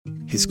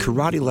his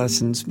karate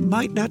lessons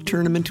might not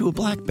turn him into a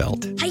black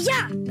belt.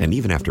 Hi-ya! And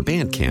even after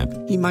band camp,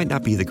 he might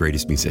not be the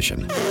greatest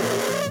musician.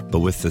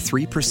 But with the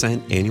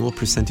 3% annual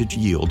percentage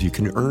yield you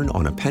can earn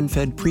on a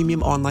PenFed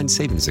premium online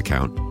savings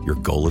account, your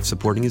goal of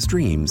supporting his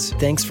dreams...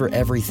 Thanks for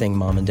everything,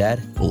 Mom and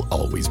Dad. ...will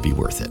always be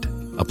worth it.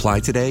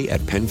 Apply today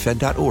at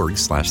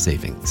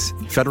PenFed.org/savings.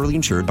 Federally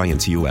insured by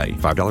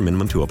NCUA. $5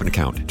 minimum to open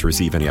account. To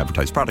receive any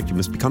advertised product, you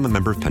must become a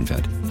member of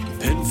PenFed.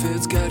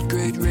 PenFed's got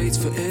great rates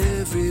for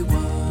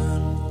everyone.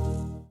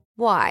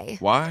 Why?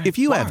 Why? If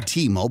you have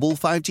T-Mobile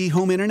 5G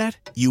home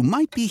internet, you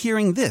might be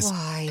hearing this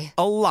Why?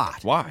 a lot.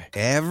 Why?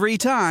 Every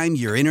time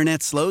your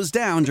internet slows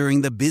down during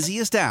the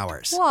busiest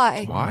hours.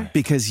 Why? Why?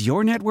 Because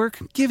your network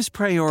gives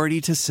priority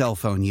to cell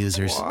phone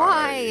users.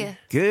 Why?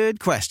 Good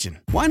question.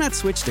 Why not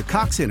switch to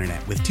Cox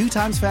Internet with 2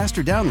 times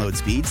faster download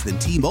speeds than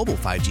T-Mobile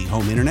 5G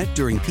home internet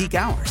during peak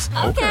hours?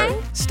 Okay.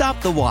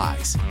 Stop the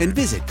whys and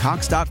visit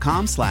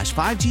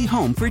cox.com/5G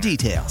home for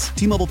details.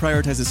 T-Mobile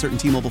prioritizes certain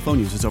T-Mobile phone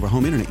users over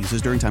home internet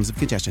users during times of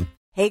congestion.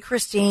 Hey,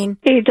 Christine.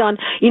 Hey, Dawn.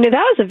 You know,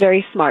 that was a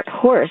very smart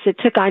horse. It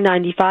took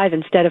I-95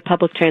 instead of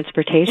public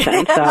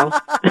transportation, so...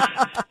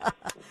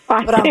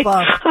 I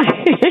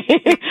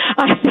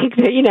think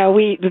that, you know,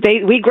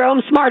 we grow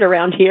them smart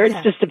around here.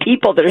 It's just the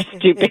people that are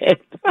stupid.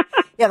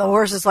 Yeah, the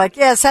horse is like,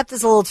 yeah, Sept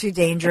is a little too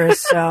dangerous,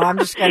 so I'm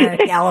just going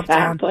to gallop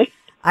down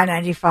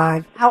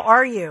I-95. How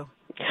are you?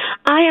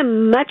 I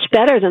am much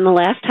better than the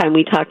last time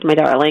we talked, my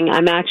darling. I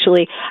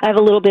have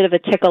a little bit of a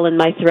tickle in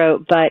my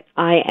throat, but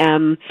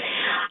I'm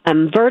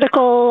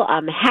vertical,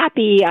 I'm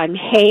happy, I'm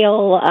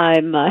hale,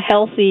 I'm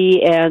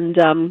healthy, and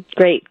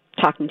great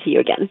talking to you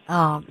again.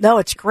 Oh, no,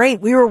 it's great.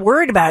 We were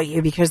worried about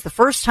you because the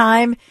first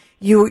time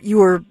you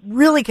were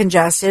really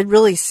congested,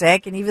 really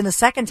sick, and even the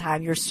second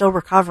time you're still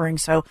recovering,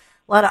 so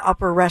a lot of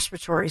upper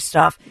respiratory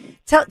stuff.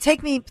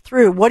 Take me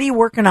through, what are you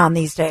working on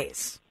these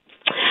days?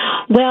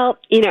 Well,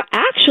 you know,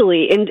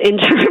 actually, in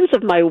terms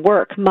of my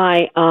work,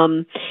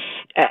 I'm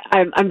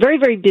very,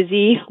 very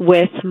busy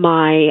with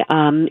my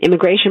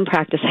immigration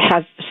practice. I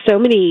have so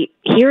many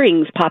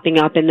hearings popping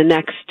up in the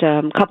next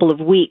couple of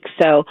weeks,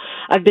 so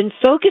I've been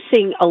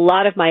focusing a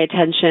lot of my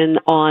attention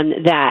on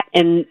that,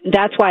 and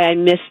that's why I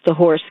missed the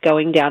horse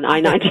going down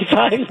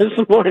I-95 this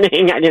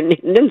morning. I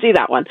didn't see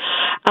that one.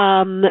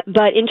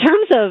 But in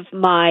terms of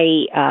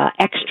my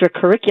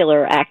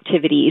extracurricular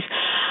activities,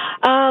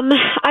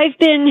 I've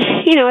been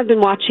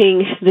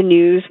watching the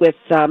news with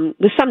some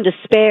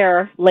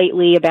despair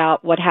lately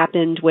about what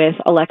happened with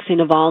Alexei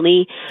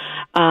Navalny.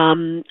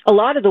 A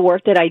lot of the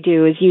work that I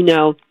do, as you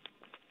know,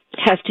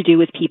 has to do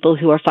with people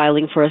who are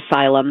filing for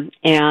asylum,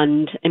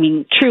 and I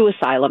mean true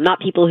asylum, not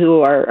people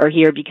who are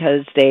here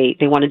because they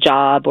want a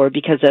job or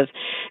because of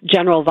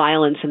general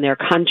violence in their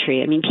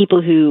country. I mean people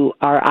who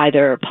are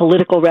either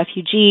political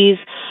refugees,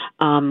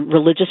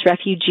 religious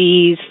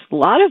refugees, a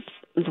lot of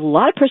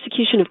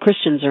persecution of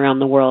Christians around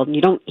the world, and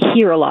you don't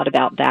hear a lot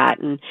about that.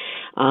 And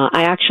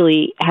I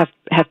actually have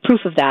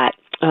proof of that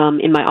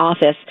in my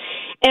office,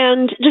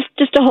 and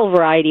just a whole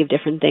variety of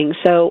different things.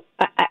 So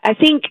I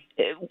think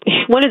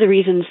one of the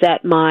reasons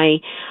that I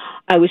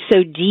was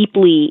so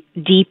deeply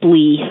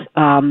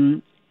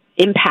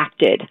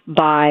impacted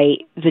by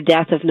the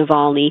death of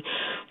Navalny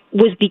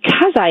was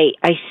because I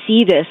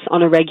see this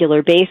on a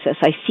regular basis.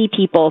 I see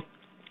people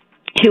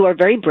who are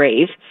very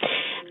brave,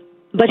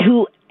 but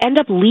who end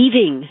up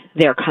leaving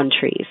their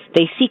countries.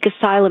 They seek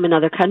asylum in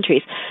other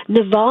countries.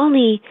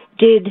 Navalny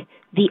did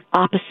the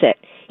opposite.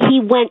 He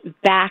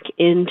went back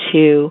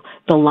into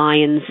the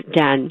lion's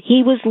den.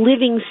 He was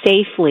living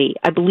safely.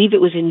 I believe it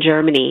was in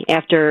Germany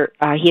after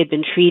he had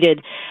been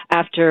treated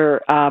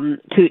after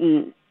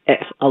Putin,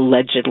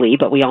 allegedly,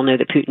 but we all know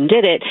that Putin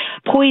did it,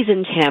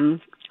 poisoned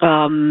him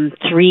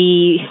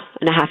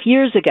 3.5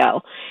 years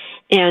ago.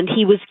 And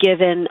he was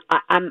given,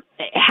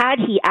 had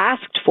he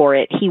asked for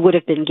it, he would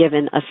have been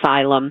given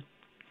asylum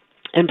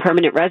and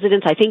permanent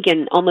residence, I think,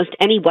 in almost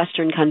any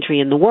Western country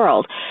in the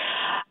world.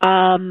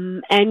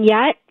 And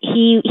yet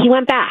he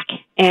went back,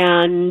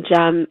 and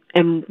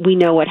we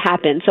know what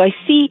happened. So I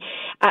see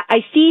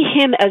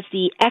him as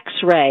the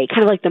X-ray,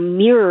 kind of like the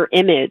mirror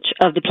image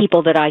of the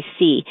people that I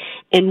see.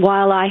 And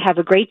while I have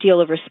a great deal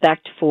of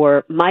respect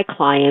for my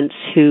clients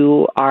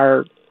who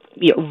are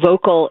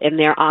vocal in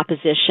their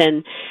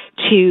opposition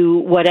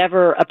to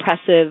whatever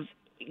oppressive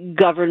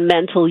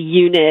governmental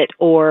unit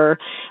or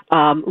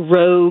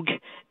rogue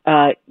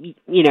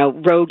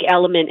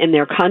element in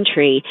their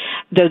country,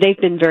 though they've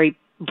been very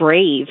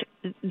brave,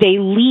 they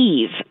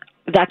leave.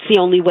 That's the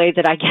only way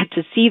that I get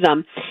to see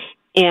them.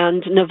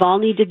 And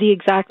Navalny did the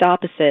exact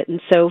opposite. And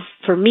so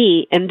for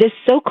me, and this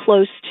so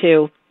close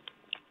to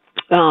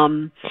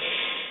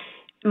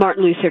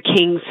Martin Luther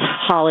King's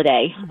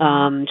holiday,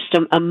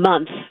 just a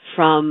month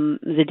from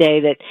the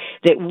day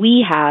that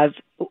we have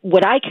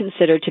what I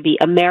consider to be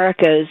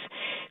America's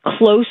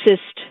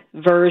closest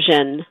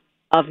version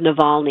of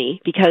Navalny,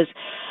 because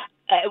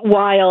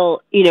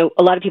while,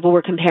 a lot of people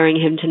were comparing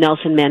him to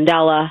Nelson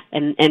Mandela,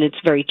 and it's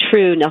very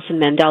true, Nelson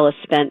Mandela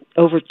spent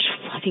over,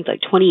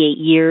 28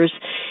 years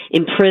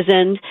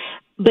imprisoned,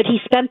 but he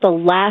spent the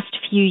last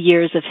few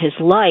years of his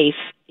life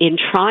in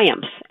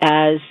triumph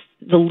as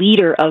the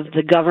leader of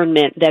the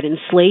government that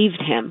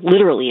enslaved him,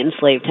 literally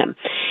enslaved him.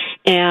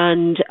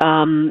 And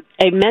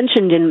I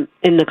mentioned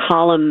in the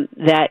column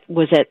that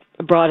was at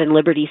Broad and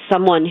Liberty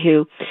someone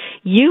who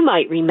you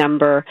might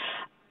remember.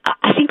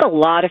 I think a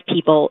lot of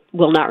people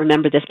will not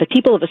remember this, but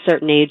people of a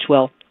certain age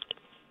will.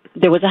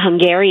 There was a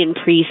Hungarian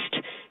priest,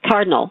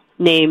 cardinal,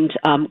 named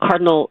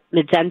Cardinal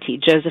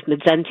Midzenti, Joseph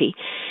Midzenti.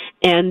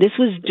 And this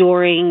was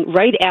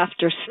right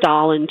after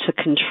Stalin took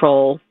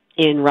control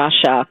in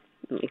Russia,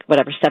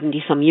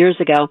 70-some years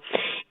ago.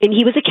 And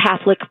he was a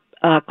Catholic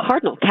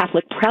cardinal,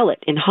 Catholic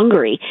prelate in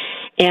Hungary.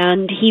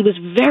 And he was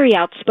very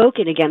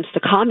outspoken against the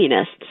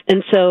communists.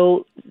 And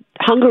so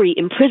Hungary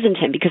imprisoned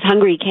him because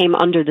Hungary came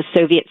under the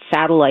Soviet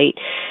satellite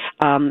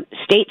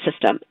state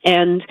system.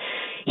 And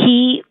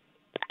he,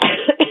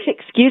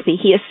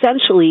 he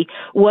essentially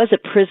was a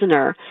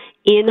prisoner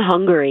in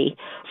Hungary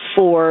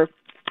for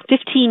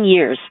 15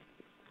 years.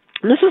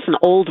 And this was an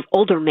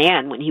older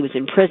man when he was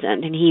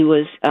imprisoned, and he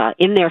was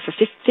in there for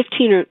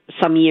 15 or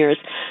some years.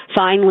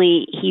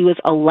 Finally, he was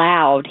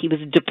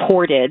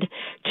deported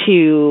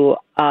to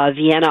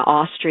Vienna,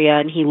 Austria,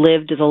 and he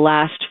lived the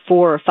last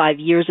 4 or 5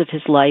 years of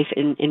his life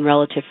in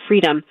relative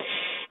freedom.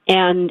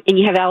 And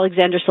you have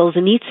Alexander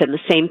Solzhenitsyn, the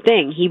same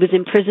thing. He was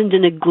imprisoned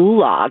in a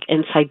gulag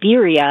in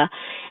Siberia,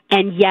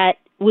 and yet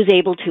was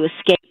able to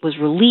escape, was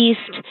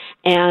released,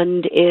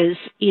 and is,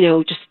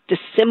 just the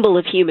symbol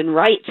of human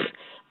rights.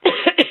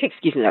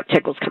 Excuse me, that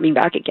tickle's coming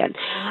back again.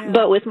 Yeah.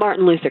 But with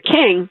Martin Luther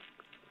King,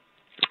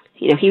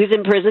 he was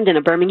imprisoned in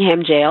a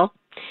Birmingham jail.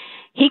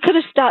 He could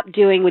have stopped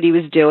doing what he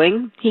was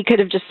doing. He could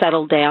have just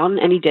settled down,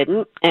 and he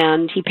didn't,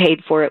 and he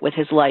paid for it with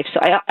his life. So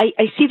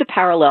I see the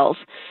parallels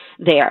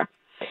there.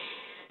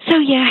 So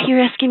yeah,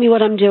 you're asking me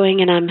what I'm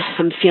doing, and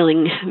I'm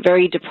feeling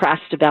very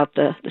depressed about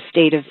the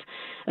state of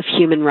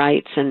human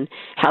rights and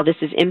how this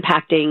is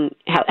impacting,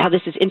 how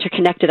this is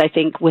interconnected, I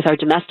think, with our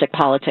domestic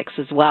politics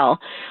as well.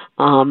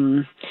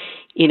 I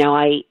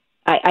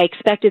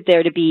expected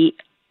there to be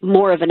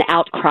more of an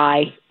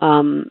outcry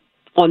on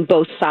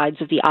both sides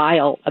of the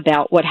aisle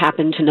about what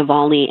happened to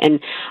Navalny, and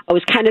I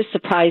was kind of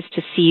surprised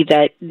to see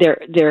that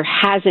there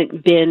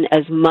hasn't been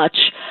as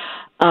much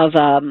of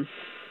a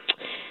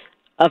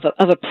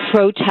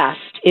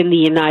protest in the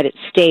United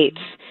States,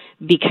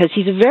 because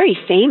he's very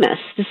famous.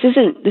 This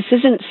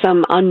isn't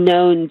some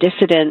unknown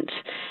dissident.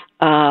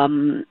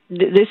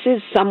 This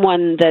is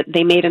someone that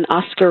they made an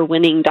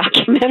Oscar-winning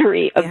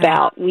documentary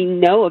about. We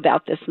know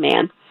about this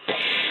man.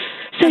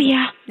 So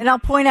yeah. And I'll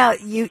point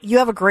out, you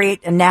have a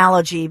great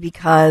analogy,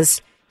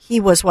 because he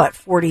was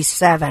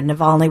 47.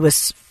 Navalny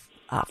was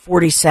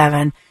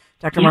 47.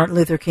 Dr. Martin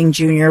Luther King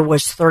Jr.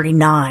 was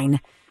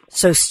 39.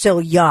 So still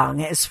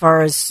young, as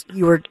far as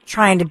you were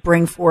trying to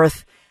bring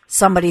forth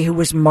somebody who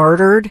was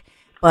martyred.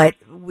 But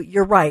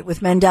you're right, with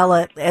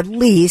Mandela, at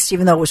least,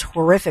 even though it was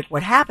horrific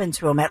what happened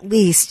to him, at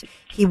least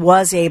he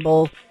was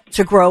able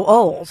to grow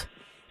old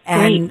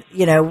and,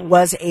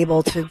 was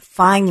able to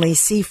finally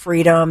see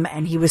freedom,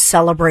 and he was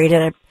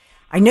celebrated.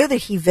 I know that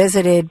he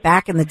visited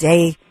back in the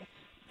day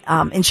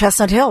in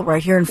Chestnut Hill,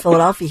 right here in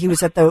Philadelphia. He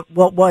was at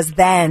what was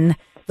then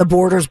the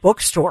Borders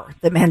bookstore,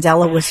 that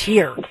Mandela was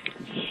here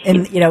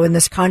in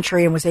this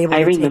country, and was able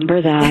to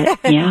remember that.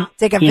 Yeah.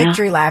 take a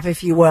victory lap,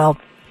 if you will.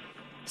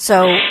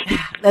 So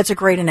that's a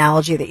great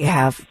analogy that you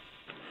have.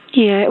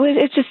 Yeah,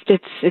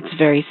 it's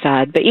very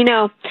sad, but it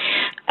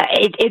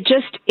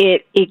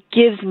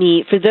gives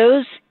me, for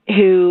those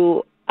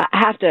who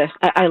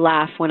I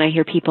laugh when I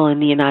hear people in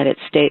the United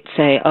States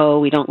say, "Oh,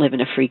 we don't live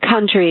in a free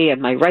country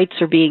and my rights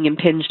are being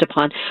impinged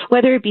upon,"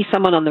 whether it be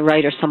someone on the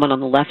right or someone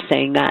on the left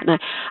saying that. And I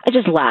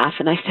just laugh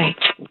and I say,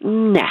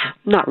 "Nah,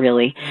 not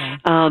really."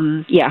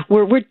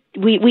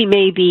 We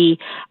may be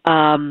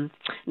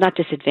not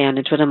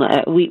disadvantaged,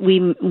 but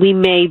we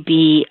may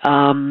be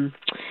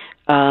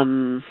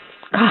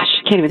gosh,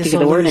 I can't even think of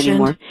the word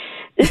anymore.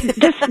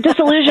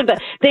 Disillusioned, but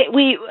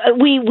we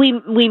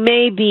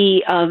may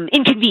be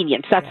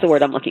inconvenienced. That's the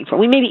word I'm looking for.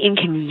 We may be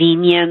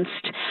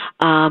inconvenienced.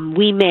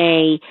 We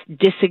may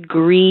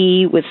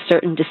disagree with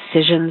certain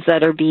decisions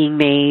that are being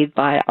made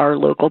by our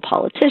local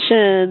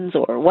politicians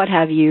or what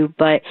have you,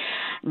 but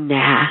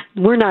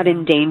we're not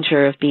in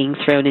danger of being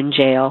thrown in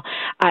jail.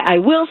 I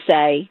will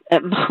say,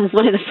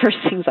 one of the first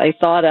things I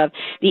thought of,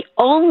 the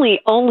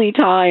only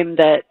time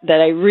that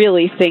I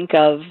really think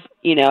of,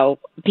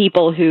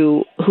 people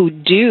who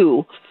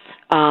do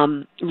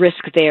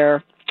risk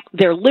their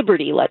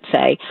liberty, let's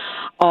say,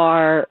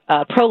 are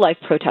pro-life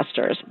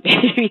protesters.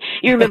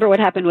 You remember what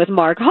happened with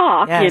Mark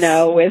Hawk, yes.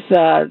 With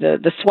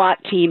the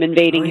SWAT team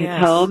invading his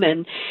home,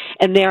 and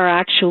they're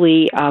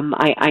actually,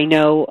 I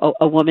know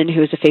a woman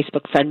who is a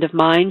Facebook friend of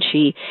mine.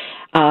 She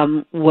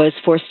was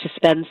forced to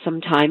spend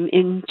some time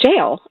in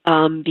jail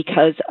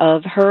because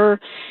of her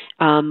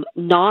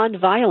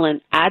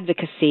nonviolent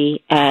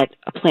advocacy at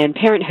Planned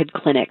Parenthood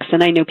clinics,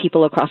 and I know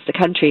people across the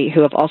country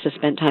who have also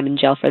spent time in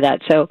jail for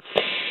that. So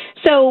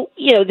So,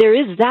 there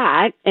is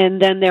that,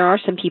 and then there are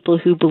some people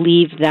who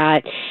believe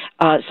that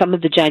some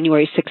of the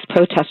January 6th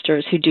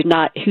protesters who did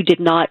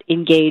not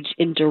engage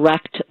in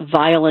direct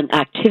violent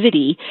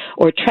activity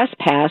or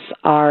trespass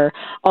are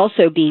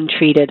also being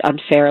treated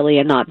unfairly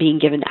and not being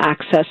given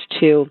access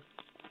to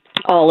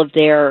all of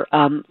their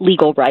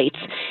legal rights.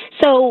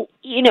 So,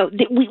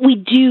 we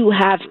do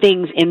have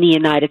things in the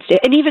United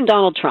States, and even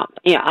Donald Trump.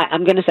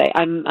 I'm going to say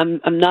I'm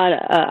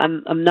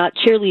not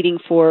cheerleading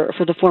for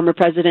the former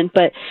president,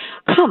 but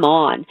come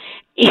on,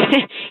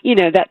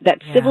 that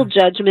civil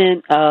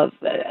judgment of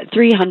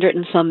 $300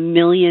 and some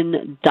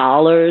million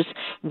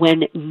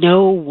when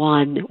no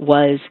one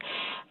was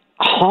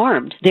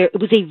harmed. It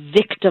was a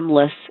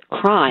victimless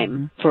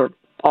crime for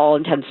all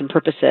intents and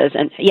purposes.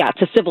 And yeah,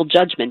 it's a civil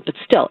judgment, but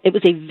still, it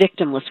was a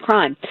victimless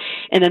crime.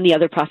 And then the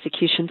other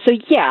prosecution. So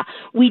yeah,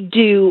 we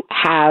do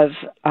have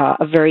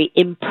a very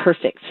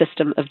imperfect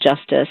system of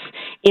justice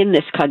in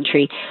this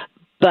country.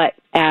 But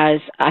as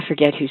I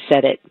forget who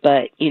said it,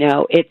 but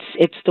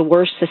it's the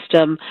worst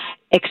system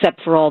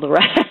except for all the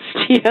rest.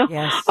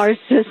 Yes. Our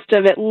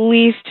system, at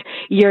least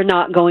you're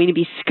not going to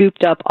be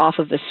scooped up off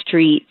of the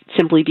street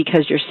simply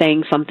because you're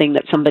saying something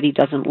that somebody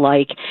doesn't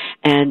like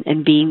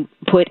and being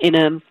put in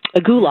a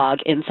gulag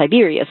in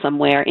Siberia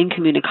somewhere,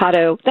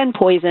 incommunicado, then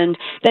poisoned,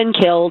 then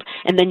killed,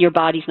 and then your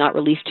body's not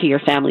released to your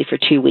family for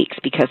 2 weeks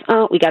because,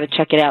 we got to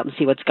check it out and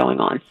see what's going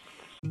on.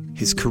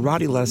 His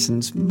karate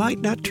lessons might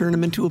not turn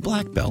him into a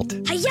black belt.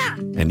 Hi-ya!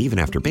 And even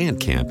after band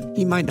camp,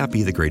 he might not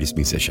be the greatest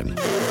musician.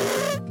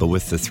 But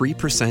with the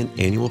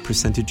 3% annual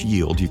percentage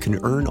yield you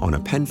can earn on a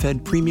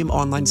PenFed premium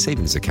online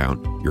savings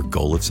account, your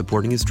goal of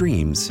supporting his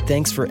dreams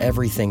Thanks for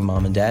everything,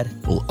 Mom and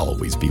Dad. will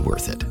always be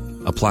worth it.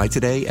 Apply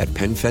today at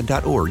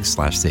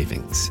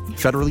PenFed.org/savings.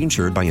 Federally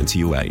insured by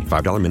NCUA.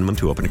 $5 minimum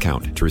to open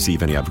account. To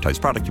receive any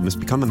advertised product, you must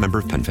become a member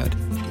of PenFed.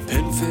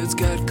 PenFed's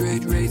got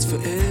great rates for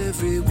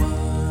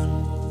everyone.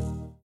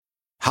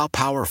 How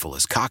powerful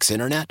is Cox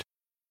Internet?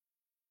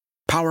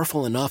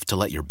 Powerful enough to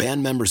let your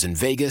band members in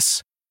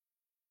Vegas,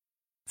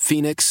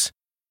 Phoenix,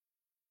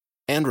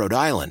 and Rhode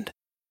Island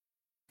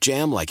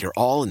jam like you're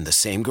all in the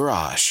same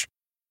garage.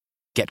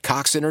 Get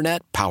Cox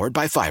Internet powered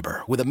by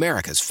fiber with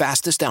America's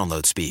fastest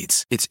download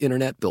speeds. It's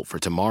internet built for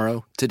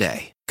tomorrow,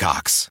 today.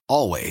 Cox,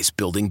 always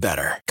building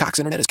better. Cox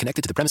Internet is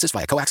connected to the premises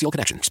via coaxial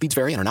connection. Speeds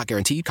vary and are not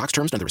guaranteed. Cox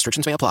terms and other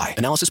restrictions may apply.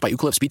 Analysis by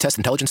Ookla of Speed Test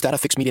Intelligence Data.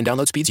 Fixed median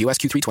download speeds. US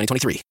Q3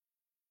 2023.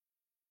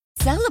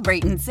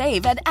 Celebrate and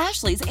save at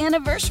Ashley's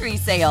Anniversary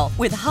Sale.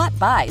 With Hot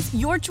Buys,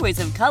 your choice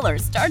of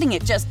colors starting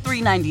at just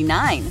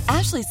 $3.99.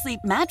 Ashley Sleep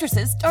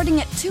mattresses starting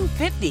at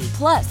 $2.50.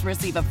 Plus,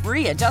 receive a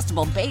free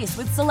adjustable base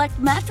with select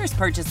mattress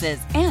purchases.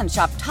 And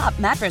shop top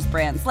mattress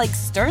brands like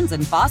Stearns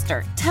 &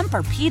 Foster,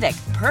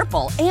 Tempur-Pedic,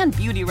 Purple, and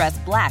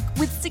Beautyrest Black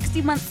with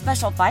 60-month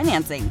special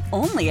financing.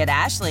 Only at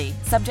Ashley.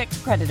 Subject to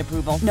credit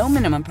approval. No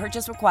minimum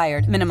purchase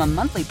required. Minimum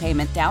monthly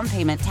payment, down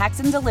payment, tax,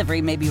 and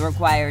delivery may be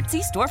required.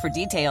 See store for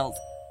details.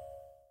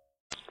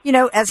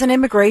 As an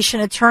immigration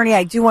attorney,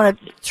 I do want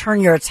to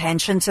turn your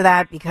attention to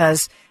that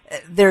because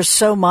there's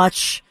so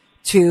much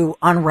to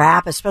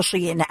unwrap,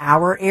 especially in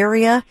our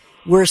area.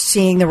 We're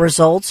seeing the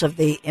results of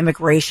the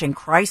immigration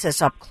crisis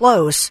up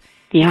close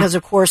because,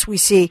 of course, we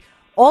see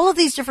all of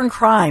these different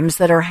crimes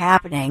that are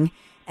happening.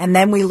 And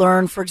then we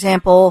learn, for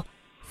example,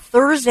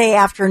 Thursday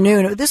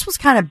afternoon, this was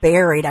kind of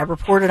buried. I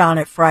reported on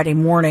it Friday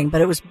morning, but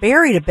it was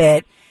buried a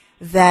bit,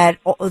 that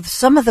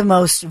some of the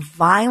most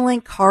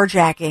violent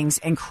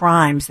carjackings and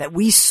crimes that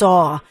we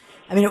saw,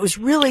 I mean, it was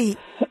really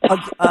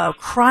a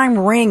crime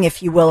ring,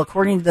 if you will,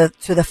 according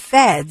to the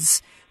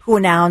feds, who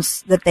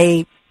announced that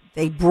they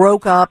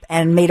broke up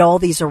and made all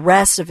these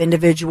arrests of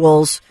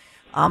individuals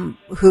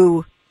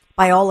who,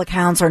 by all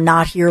accounts, are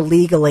not here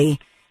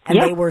legally.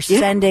 And they were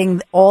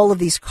sending all of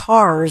these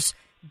cars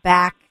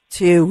back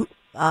to,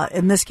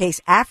 in this case,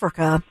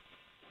 Africa.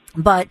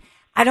 But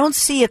I don't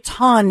see a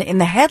ton in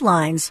the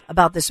headlines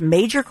about this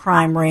major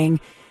crime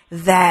ring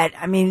that,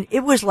 I mean,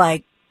 it was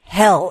like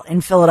hell in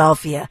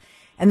Philadelphia.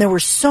 And there were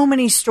so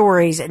many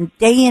stories, and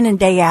day in and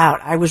day out,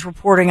 I was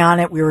reporting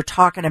on it. We were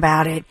talking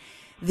about it.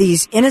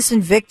 These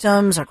innocent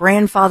victims, a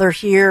grandfather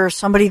here,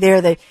 somebody there,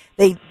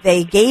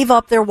 they gave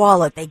up their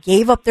wallet, they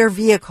gave up their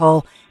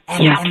vehicle,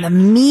 and the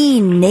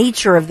mean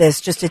nature of this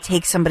just to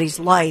take somebody's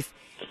life.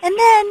 And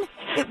then,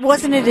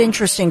 wasn't it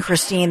interesting,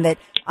 Christine, that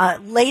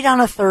late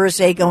on a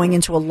Thursday going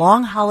into a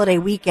long holiday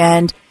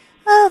weekend,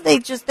 they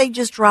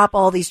just drop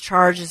all these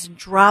charges and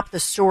drop the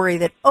story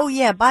that, oh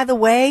yeah, by the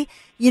way,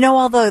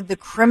 all the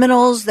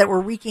criminals that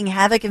were wreaking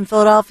havoc in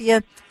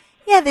Philadelphia,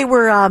 they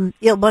were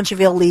a bunch of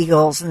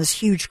illegals and this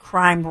huge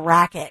crime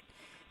racket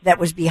that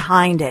was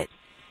behind it.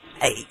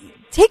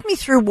 Take me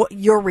through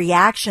your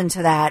reaction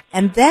to that,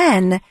 and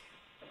then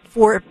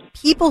for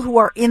people who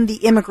are in the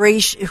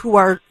immigration, who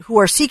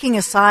are seeking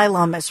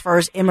asylum as far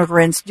as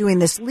immigrants doing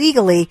this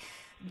legally,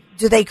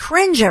 do they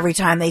cringe every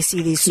time they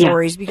see these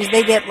stories because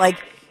they get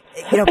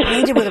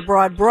painted with a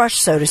broad brush,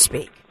 so to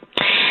speak?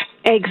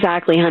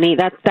 Exactly, honey.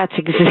 That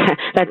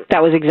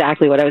was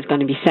exactly what I was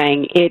going to be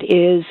saying. It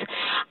is,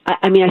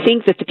 I mean, I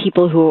think that the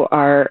people who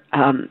are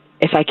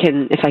if I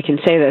can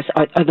say this,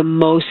 are the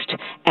most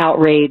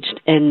outraged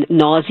and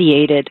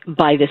nauseated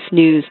by this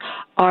news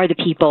are the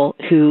people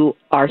who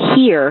are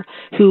here,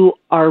 who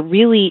are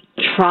really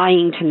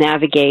trying to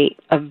navigate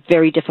a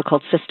very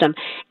difficult system,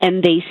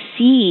 and they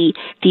see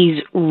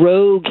these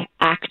rogue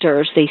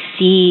actors, they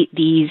see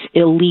these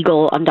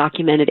illegal,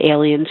 undocumented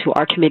aliens who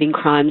are committing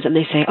crimes, and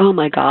they say, "Oh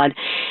my God,"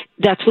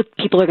 that's what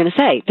people are going to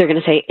say. They're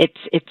going to say,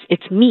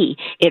 "It's me.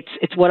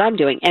 It's what I'm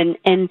doing,"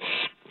 and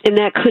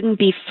that couldn't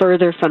be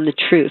further from the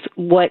truth.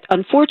 What,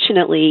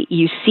 unfortunately,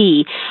 you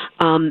see,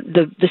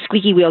 the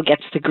squeaky wheel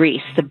gets the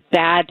grease. The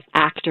bad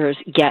actors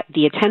get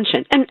the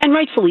attention, and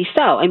rightfully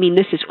so. I mean,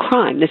 this is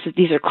crime.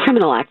 These are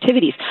criminal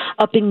activities.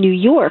 Up in New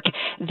York,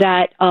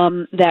 that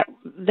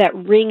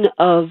ring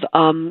of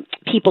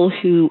people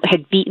who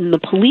had beaten the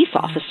police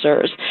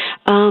officers,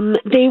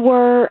 they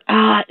were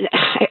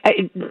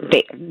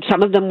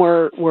some of them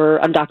were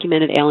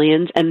undocumented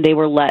aliens, and they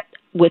were let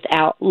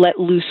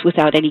loose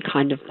without any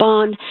kind of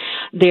bond.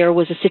 There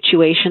was a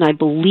situation, I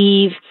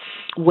believe,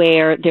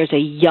 where there's a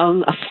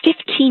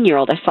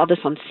 15-year-old, I saw this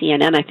on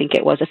CNN, I think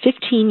it was, a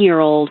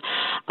 15-year-old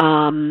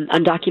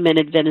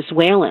undocumented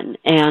Venezuelan,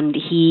 and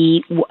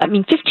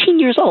 15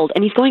 years old,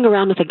 and he's going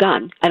around with a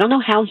gun. I don't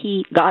know how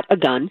he got a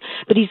gun,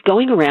 but he's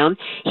going around.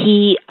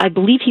 I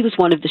believe he was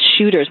one of the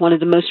shooters, one of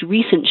the most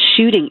recent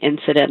shooting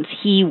incidents.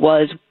 He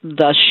was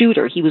the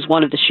shooter. He was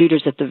one of the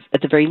shooters at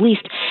the very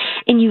least.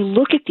 And you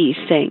look at these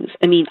things,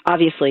 I mean,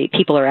 obviously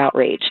people are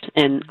outraged,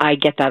 and I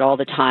get that all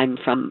the time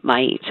from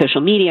my social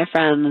media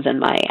friends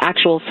and my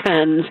actual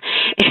friends,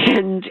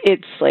 and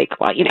it's like,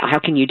 well, how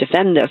can you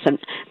defend this? And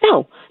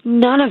no,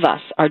 none of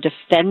us are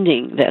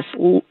defending this,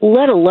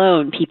 let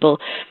alone people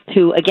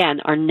who, again,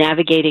 are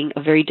navigating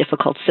a very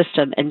difficult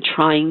system and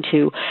trying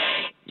to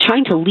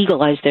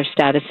legalize their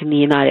status in the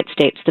United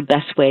States the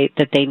best way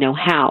that they know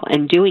how,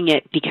 and doing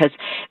it because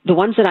the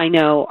ones that I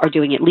know are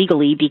doing it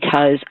legally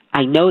because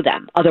I know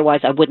them.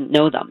 Otherwise, I wouldn't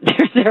know them.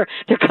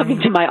 They're coming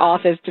to my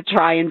office to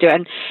try and do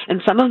it,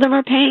 and some of them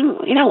are paying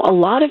a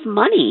lot of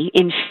money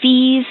in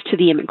fees to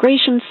the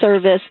immigration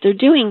service. They're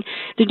doing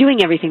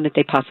everything that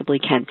they possibly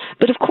can.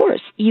 But of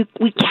course,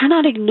 we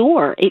cannot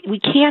ignore it. We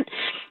can't.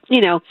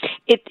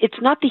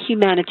 It's not the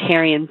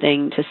humanitarian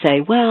thing to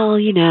say, well,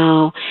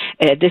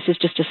 this is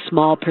just a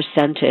small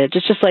percentage.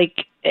 It's just like,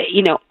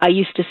 I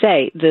used to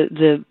say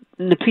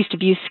the priest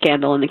abuse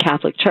scandal in the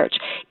Catholic Church.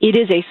 It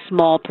is a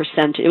small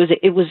percentage.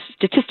 It was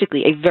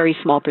statistically a very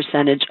small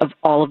percentage of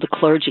all of the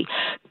clergy,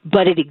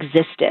 but it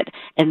existed.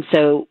 And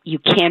so you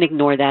can't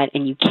ignore that,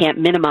 and you can't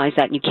minimize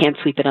that, and you can't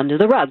sweep it under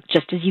the rug,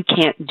 just as you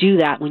can't do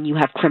that when you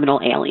have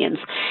criminal aliens.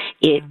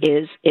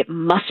 It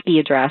must be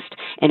addressed,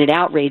 and it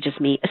outrages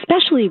me,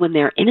 especially when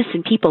they're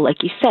innocent people,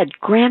 like you said,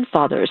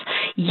 grandfathers,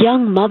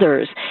 young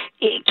mothers,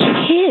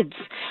 kids.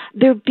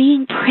 They're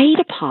being preyed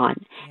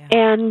upon.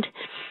 Yeah. And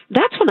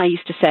that's when I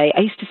used to say,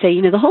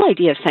 the whole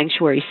idea of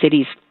sanctuary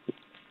cities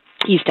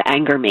used to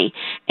anger me,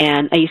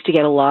 and I used to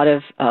get a lot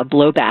of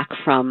blowback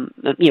from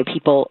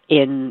people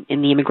in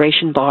the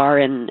immigration bar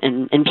and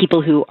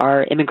people who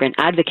are immigrant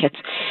advocates.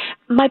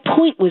 My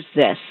point was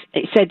this: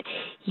 I said,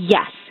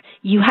 yes,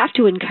 you have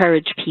to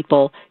encourage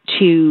people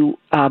to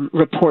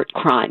report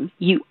crime.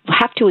 You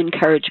have to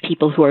encourage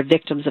people who are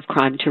victims of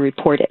crime to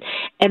report it.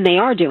 And they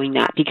are doing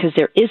that because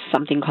there is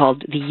something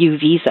called the U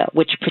visa,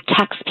 which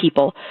protects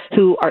people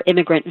who are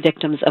immigrant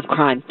victims of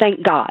crime.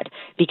 Thank God,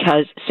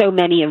 because so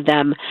many of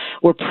them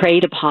were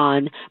preyed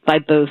upon by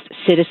both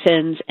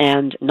citizens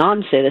and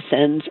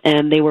non-citizens,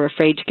 and they were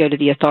afraid to go to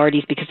the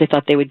authorities because they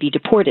thought they would be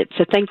deported.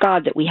 So thank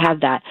God that we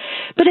have that.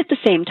 But at the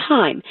same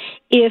time,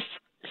 if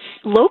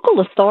local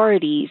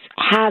authorities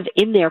have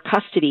in their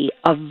custody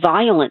a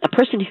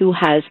person who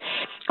has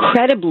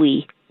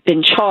credibly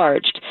been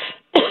charged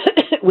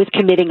with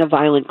committing a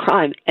violent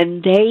crime,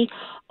 and they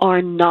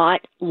are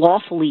not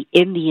lawfully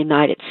in the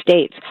United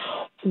States,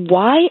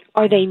 why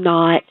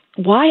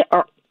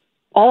are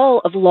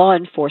all of law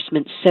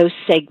enforcement so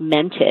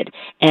segmented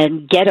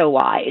and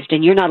ghettoized,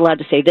 and you're not allowed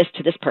to say this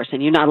to this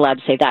person, you're not allowed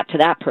to say that to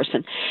that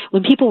person?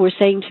 When people were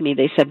saying to me,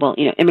 they said, well,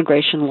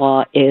 immigration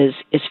law is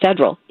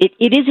federal. It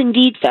is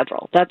indeed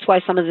federal. That's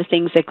why some of the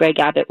things that Greg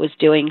Abbott was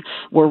doing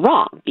were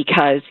wrong,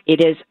 because it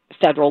is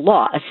federal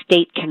law. A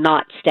state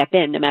cannot step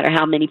in, no matter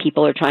how many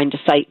people are trying to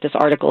cite this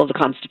article of the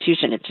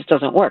Constitution. It just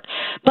doesn't work.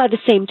 By the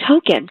same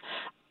token,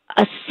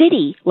 a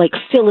city like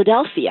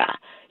Philadelphia,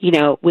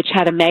 which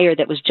had a mayor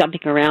that was jumping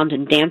around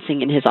and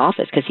dancing in his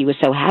office because he was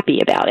so happy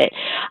about it,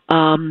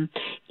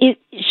 it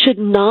should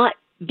not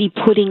be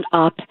putting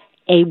up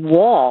a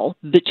wall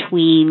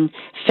between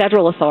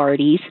federal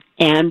authorities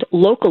and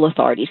local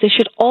authorities. They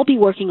should all be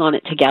working on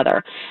it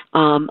together.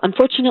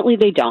 Unfortunately,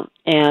 they don't.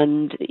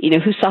 And,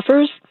 who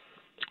suffers?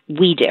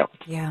 We do.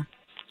 Yeah.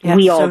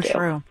 We all do.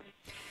 True.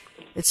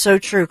 It's so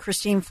true.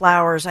 Christine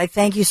Flowers, I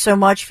thank you so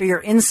much for your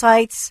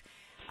insights.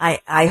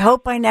 I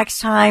hope by next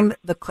time,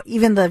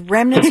 even the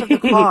remnants of the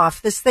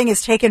cough, this thing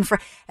is taken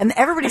and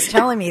everybody's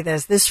telling me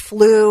this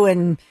flu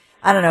and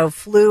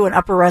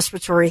upper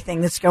respiratory thing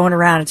that's going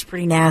around, it's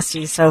pretty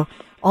nasty. So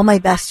All my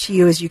best to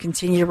you as you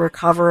continue to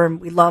recover, and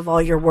we love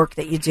all your work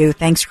that you do.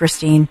 Thanks,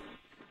 Christine.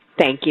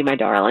 Thank you, my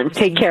darling.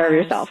 Take care of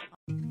yourself.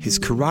 His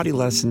karate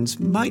lessons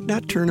might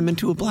not turn him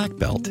into a black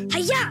belt.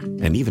 Hi-ya!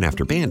 And even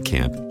after band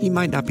camp, he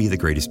might not be the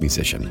greatest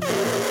musician.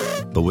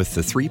 But with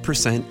the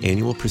 3%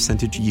 annual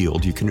percentage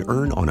yield you can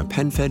earn on a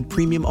PenFed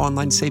premium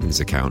online savings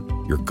account,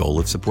 your goal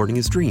of supporting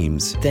his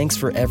dreams... Thanks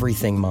for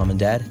everything, Mom and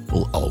Dad.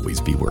 ...will always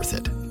be worth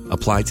it.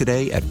 Apply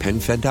today at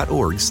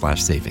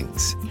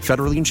PenFed.org/savings.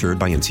 Federally insured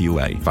by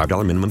NCUA.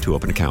 $5 minimum to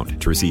open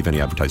account. To receive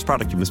any advertised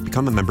product, you must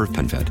become a member of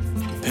PenFed.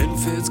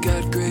 PenFed's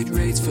got great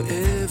rates for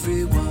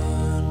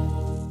everyone.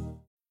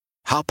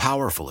 How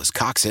powerful is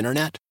Cox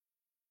Internet?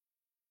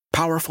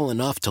 Powerful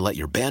enough to let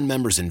your band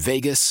members in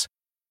Vegas,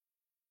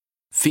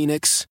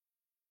 Phoenix,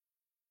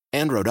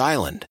 and Rhode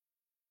Island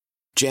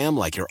jam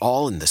like you're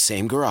all in the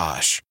same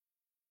garage.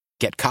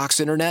 Get Cox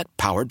Internet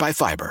powered by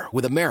fiber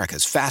with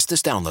America's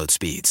fastest download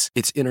speeds.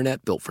 It's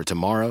internet built for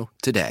tomorrow,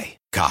 today.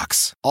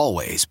 Cox,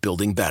 always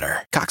building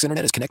better. Cox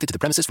Internet is connected to the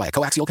premises via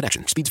coaxial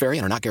connection. Speeds vary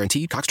and are not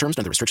guaranteed. Cox terms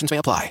and other restrictions may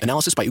apply.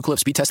 Analysis by Ookla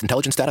Speed Test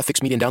Intelligence Data.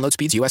 Fixed median download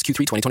speeds. US Q3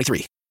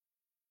 2023.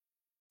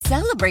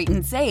 Celebrate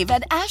and save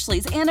at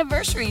Ashley's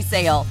Anniversary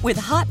Sale. With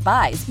Hot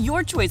Buys,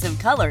 your choice of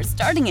colors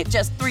starting at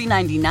just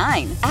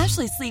 $3.99.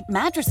 Ashley Sleep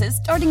mattresses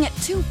starting at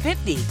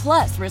 $2.50.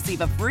 Plus,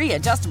 receive a free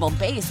adjustable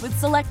base with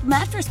select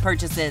mattress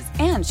purchases.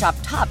 And shop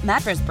top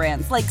mattress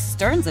brands like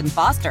Stearns &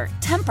 Foster,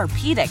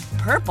 Tempur-Pedic,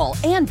 Purple,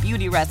 and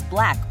Beautyrest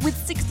Black with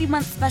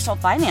 60-month special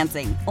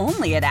financing.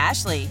 Only at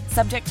Ashley.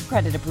 Subject to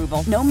credit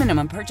approval. No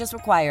minimum purchase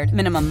required.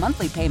 Minimum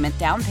monthly payment,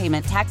 down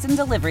payment, tax, and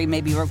delivery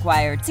may be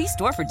required. See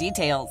store for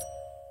details.